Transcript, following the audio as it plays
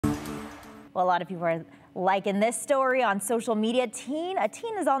Well, a lot of people are liking this story on social media. A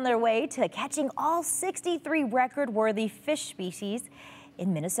teen is on their way to catching all 63 record-worthy fish species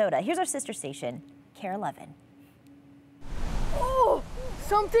in Minnesota. Here's our sister station, KARE 11. Oh,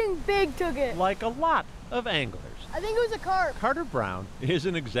 something big took it. Like a lot of anglers, I think it was a carp. Carter Brown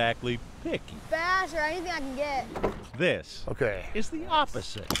isn't exactly picky. Bass or anything I can get. This is the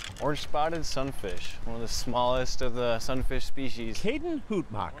opposite. Orange-spotted sunfish, one of the smallest of the sunfish species. Cayden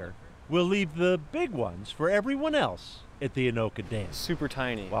Hutmacher will leave the big ones for everyone else at the Anoka Dam. Super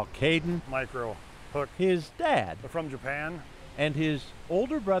tiny. While Cayden, micro hook, his dad, they're from Japan, and his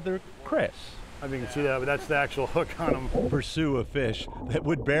older brother Chris, I mean, you can see that, but that's the actual hook on them, pursue a fish that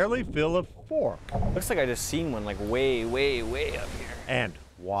would barely fill a fork. Looks like I just seen one like way up here. And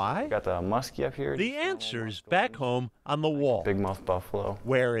why? Got the muskie up here. The answer's back home on the wall. Bigmouth buffalo.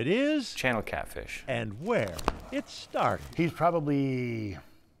 Where it is, Channel catfish. and where it started. He's probably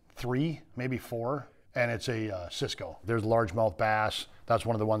 3, maybe 4, and it's a Cisco. There's largemouth bass. That's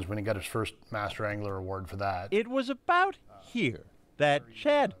one of the ones when he got his first Master Angler Award for that. It was about here that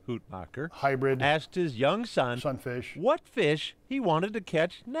Chad Hutmacher Hybrid asked his young son sunfish what fish he wanted to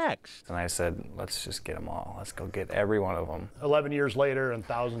catch next. And I said, let's just get them all. Let's go get every one of them. 11 years later and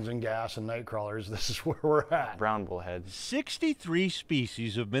thousands in gas and night crawlers, this is where we're at. Brown bullhead. 63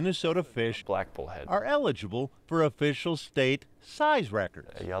 species of Minnesota fish Black bullhead. are eligible for official state size records.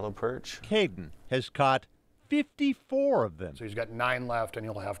 A yellow perch. Cayden has caught 54 of them, So he's got 9 left and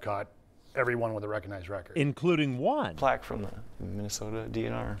he'll have caught every one with a recognized record. including one Plaque from the Minnesota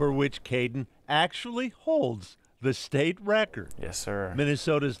DNR. for which Cayden actually holds the state record. Yes, sir.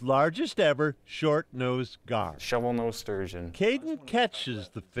 Minnesota's largest ever short-nosed gar. Shovel-nosed sturgeon. Cayden catches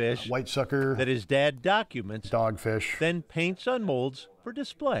the fish White sucker, that his dad documents, dogfish. then paints on molds for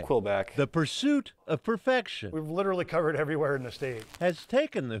display. Quillback. The pursuit of perfection We've literally covered everywhere in the state. has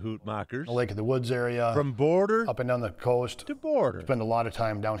taken the Hutmachers The Lake of the Woods area, from border up and down the coast. to border. Spend a lot of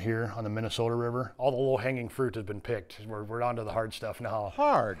time down here on the Minnesota River. All the low-hanging fruit has been picked. We're on to the hard stuff now.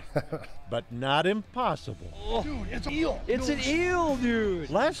 Hard, but not impossible. Dude, it's an eel. It's an eel,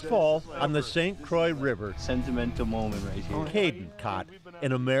 dude. Last fall on the St. Croix River, Sentimental moment right here. Cayden caught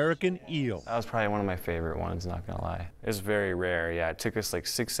an American eel. That was probably one of my favorite ones, not gonna lie. It was very rare, yeah. It took us like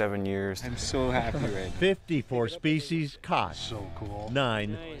 6-7 years. I'm so happy right now. 54 species caught, So cool.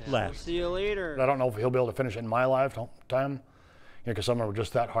 9 left. See you later. I don't know if he'll be able to finish it in my lifetime, because some are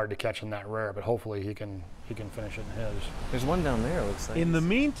just that hard to catch and that rare, but hopefully he can finish it in his. There's one down there, looks like. In the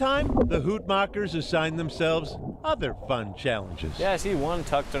meantime, the Hutmachers assign themselves other fun challenges. Yeah, I see one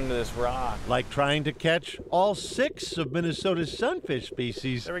tucked under this rock. Like trying to catch all 6 of Minnesota's sunfish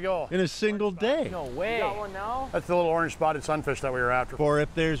species There we go. in a single day. No way. Got one now? That's the little orange-spotted sunfish that we were after. For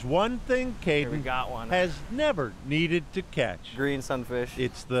if there's one thing We Cayden got one. has never needed to catch, Green sunfish.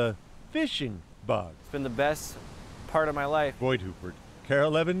 it's the fishing bug. It's been the best part of my life. Boyd Hooper, KARE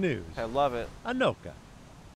 11 News, I love it. Anoka,